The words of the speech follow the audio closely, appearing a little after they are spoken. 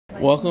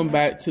Welcome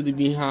back to the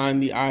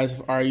Behind the Eyes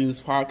of Our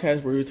Youth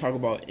podcast, where we talk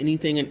about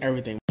anything and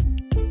everything.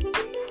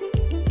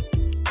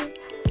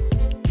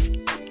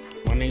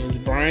 My name is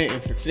Brian,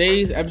 and for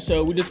today's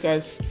episode, we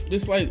discuss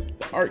just like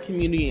the art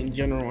community in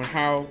general and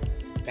how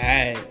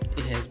bad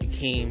it has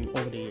become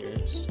over the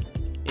years.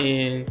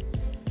 And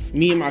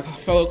me and my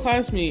fellow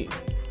classmate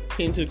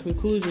came to the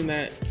conclusion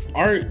that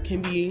art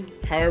can be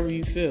however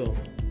you feel.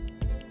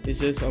 It's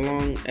just as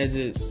long as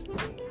it's,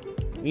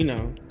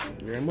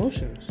 your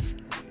emotions.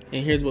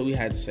 And here's what we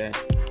had to say.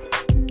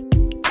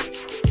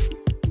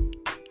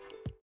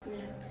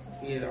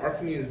 Yeah, the art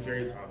community is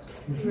very toxic.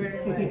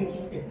 Very much.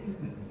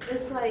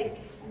 It's like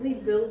we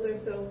build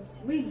each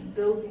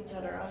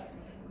other up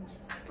and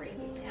just break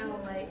it down.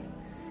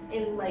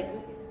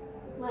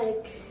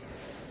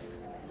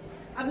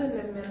 I've been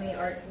in many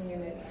art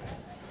communities.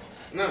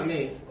 Not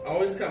me. I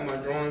always cut my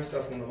drawing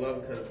stuff from the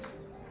love because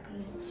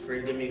it's afraid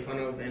to get made fun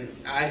of. And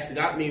I actually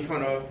got made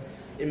fun of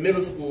in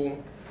middle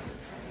school.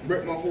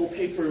 Ripped my whole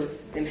paper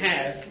in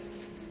half.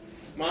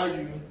 Mind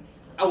you,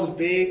 I was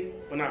big,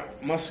 but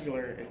not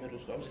muscular in middle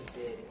school. I was just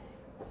big.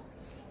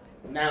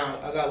 Now,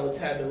 I got a little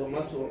tad bit of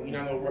muscle. You're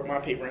not going to rip my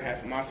paper in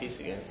half in my face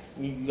again.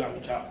 You got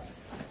me chopped.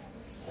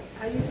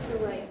 I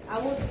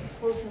was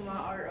posting my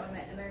art on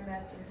the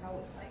internet since I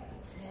was 10.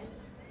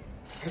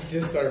 I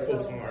just started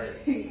posting my art.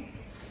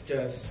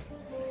 So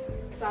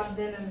I've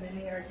been in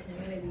many art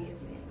communities.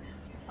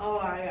 Oh,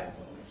 I got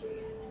so much.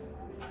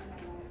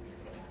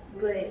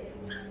 But,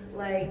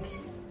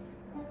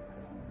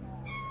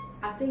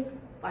 I think,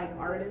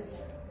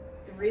 artists,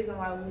 the reason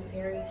why we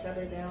tear each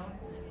other down,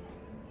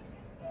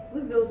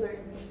 we build our,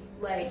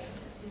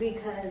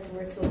 because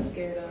we're so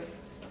scared of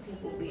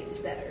people being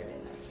better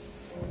than us.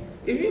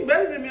 If you're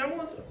better than me, I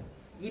want to.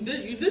 You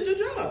did your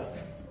job.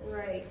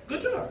 Right.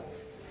 Good job.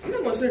 I'm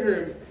not going to sit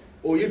here,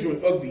 you're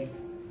drawing ugly.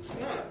 It's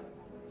not.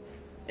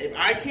 If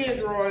I can't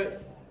draw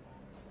it,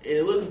 and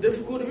it looks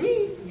difficult to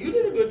me, you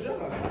did a good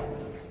job.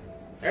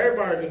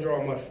 Everybody can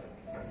draw a mushroom.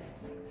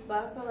 But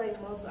I feel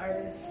like most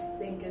artists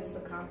think it's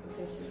a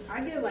competition. I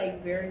get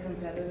very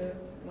competitive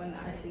when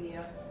I see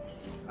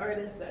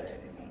artists better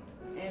than me.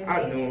 And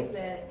I don't.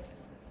 That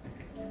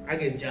I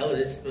get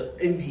jealous, but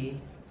envy,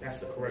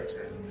 that's the correct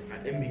term. I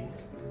envy.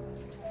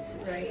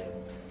 Right.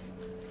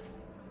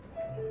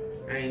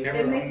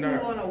 It makes me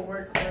want to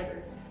work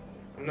harder.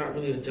 I'm not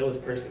really a jealous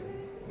person.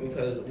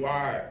 Because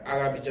why I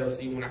gotta be jealous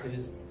of you when I could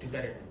just do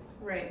better?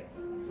 Right.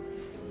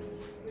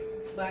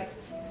 But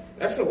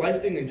that's a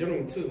life thing in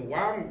general too.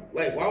 Why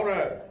would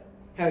I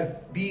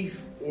have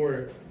beef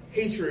or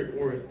hatred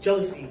or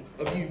jealousy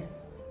of you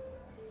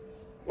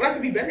when I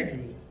could be better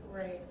than you?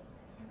 Right.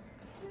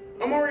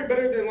 I'm already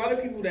better than a lot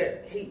of people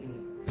that hate me.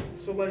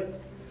 So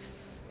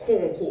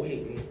quote unquote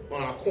hate me.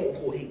 Or I quote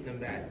unquote hate them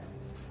back.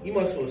 You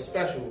must feel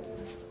special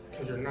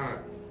because you're not.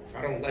 If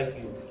I don't like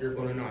you, you're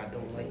gonna know I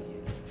don't like you.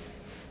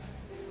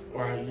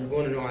 Or you're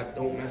going to know I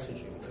don't mess with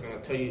you because I'm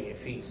going to tell you in your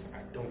face,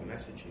 I don't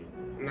mess with you.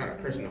 I'm not a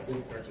person to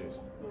hold grudges.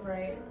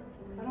 Right.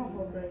 I don't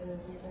hold grudges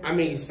either. I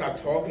mean, stop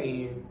talking to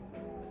you.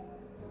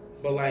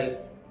 But I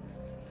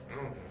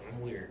don't know,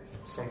 I'm weird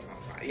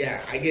sometimes. I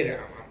get it.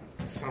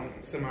 I'm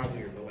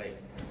semi-weird, but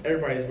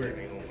everybody's weird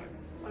in their own way.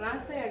 When I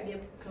say I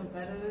get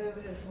competitive,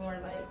 it's more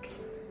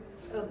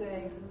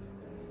okay,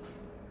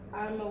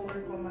 I'm going to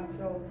work on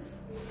myself.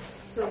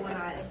 So when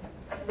I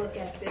look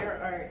at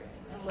their art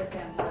and look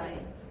at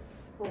mine,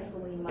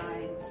 hopefully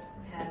mine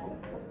has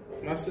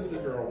improved. My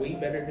sisters are way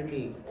better than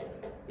me,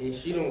 and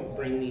she don't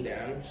bring me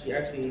down. She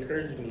actually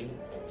encourages me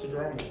to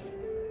draw me.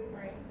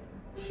 Right.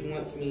 She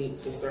wants me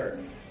to start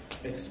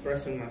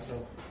expressing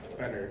myself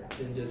better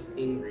than just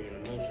angry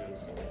and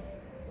emotions.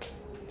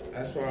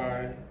 That's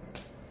why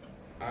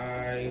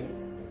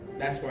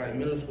in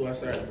middle school I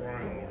started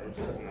drawing more. It was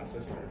because of my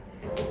sister.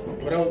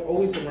 But I was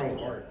always around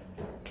art.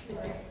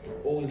 Right.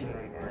 Always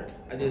around art.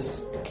 I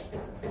just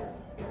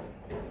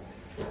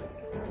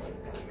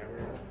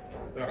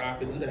thought I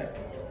could do that.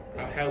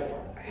 I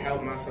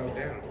held myself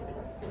down.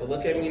 But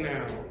look at me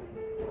now.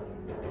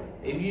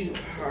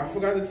 I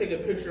forgot to take a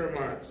picture of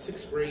my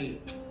 6th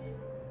grade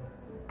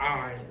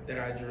eye that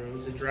I drew. It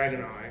was a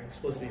dragon eye. It was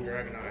supposed to be a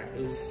dragon eye.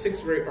 It was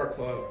 6th grade art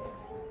club.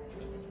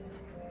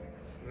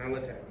 Now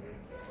look at me.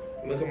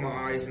 Look at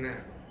my eyes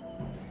now.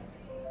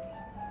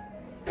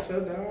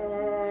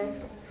 Ta-da!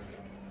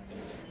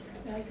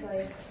 That's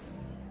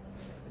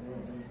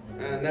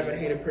I never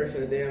hate a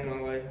person a day in my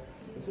life.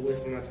 It's a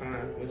waste of my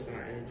time, waste of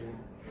my energy.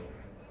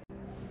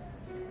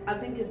 I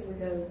think it's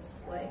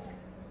because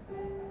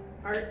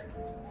art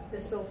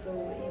is so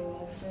filled with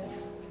emotion.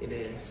 It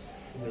is.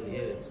 It really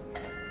is.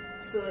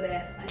 So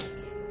that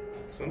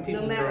some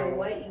people no matter draw,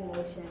 what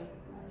emotion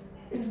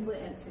is put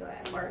into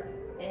that art,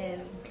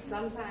 and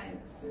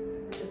sometimes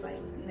it's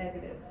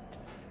negative.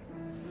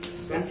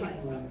 Some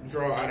people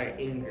draw out of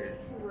anger.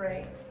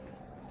 Right.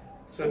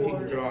 Some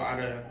people draw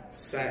out of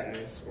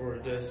sadness, or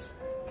just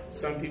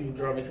some people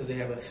draw because they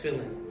have a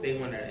feeling. They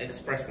want to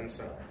express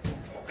themselves.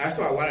 That's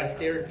why a lot of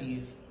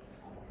therapies,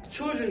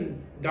 child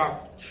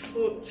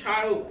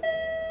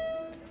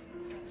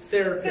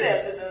therapists. Good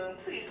afternoon.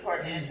 Please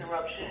pardon the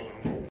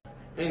interruption.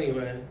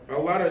 Anyway, a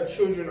lot of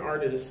children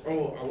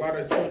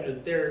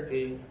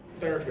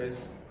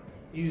therapists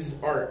use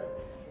art.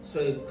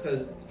 So,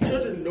 because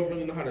children don't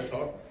really know how to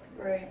talk.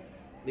 Right.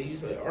 They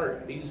use like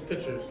art. They use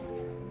pictures.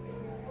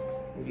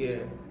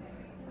 Yeah.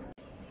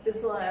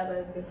 There's a lot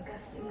of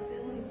disgusting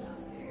feelings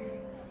out there.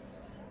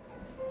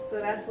 So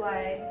that's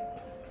why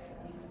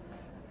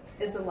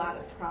it's a lot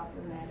of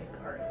problematic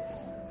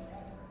artists.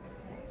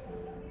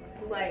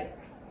 Like,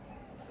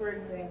 for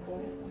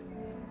example,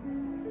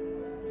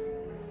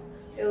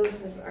 it was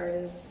this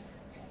artist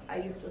I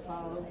used to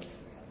follow.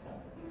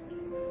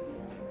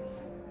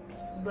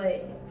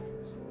 But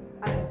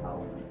I didn't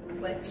follow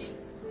him. But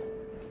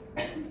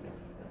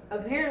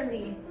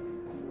apparently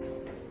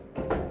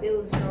it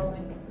was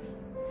showing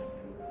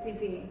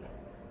CP.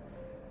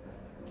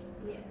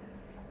 Yeah.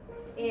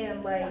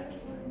 And like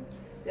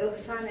they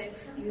was trying to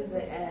excuse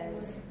it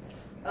as,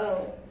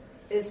 oh,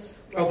 it's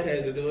like,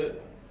 okay to do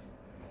it.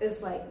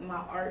 It's like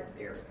my art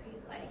therapy.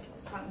 Like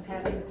something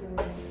happened to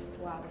me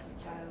while I was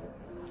a child.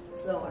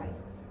 So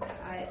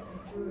I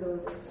drew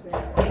those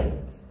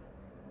experiments.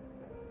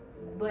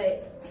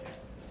 But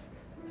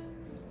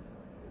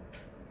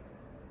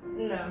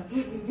no.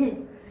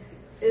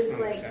 It's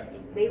like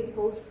acceptable. They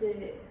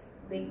posted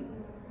and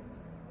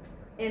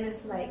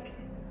it's like,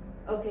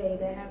 okay,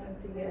 that happened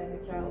to you as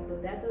a child,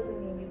 but that doesn't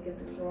mean you get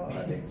to draw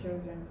other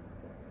children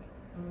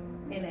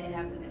and it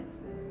happening.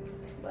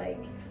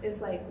 Like,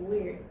 it's like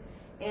weird.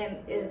 And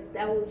if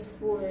that was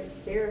for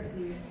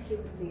therapy, keep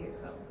it to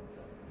yourself.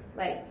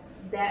 Like,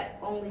 that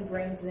only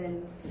brings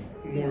in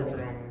more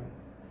drama.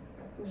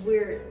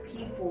 Weird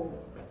people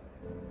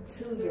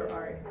to your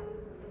art,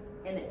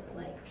 and it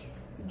like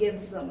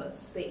gives them a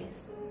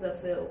space to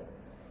feel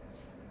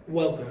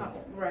welcome,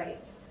 right,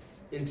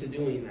 into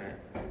doing that.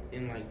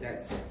 And like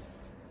that's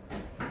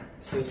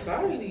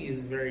society is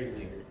very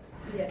weird.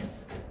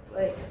 Yes,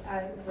 like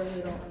I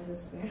really don't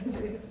understand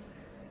it.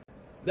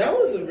 That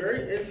was a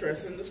very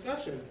interesting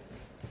discussion.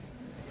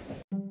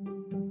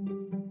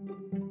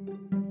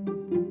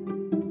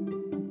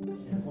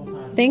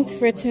 Thanks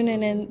for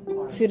tuning in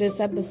to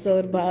this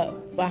episode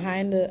about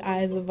Behind the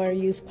Eyes of Our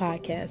Youth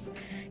podcast.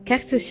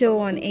 Catch the show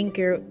on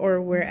Anchor or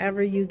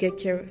wherever you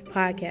get your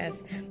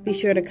podcasts. Be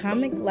sure to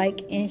comment,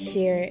 like, and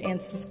share,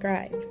 and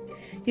subscribe.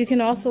 You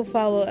can also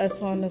follow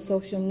us on the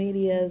social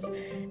medias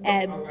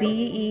at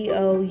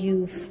BEO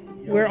Youth.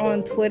 We're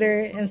on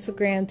Twitter,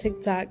 Instagram,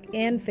 TikTok,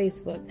 and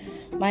Facebook.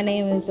 My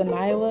name is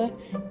Anila,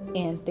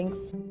 and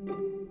thanks.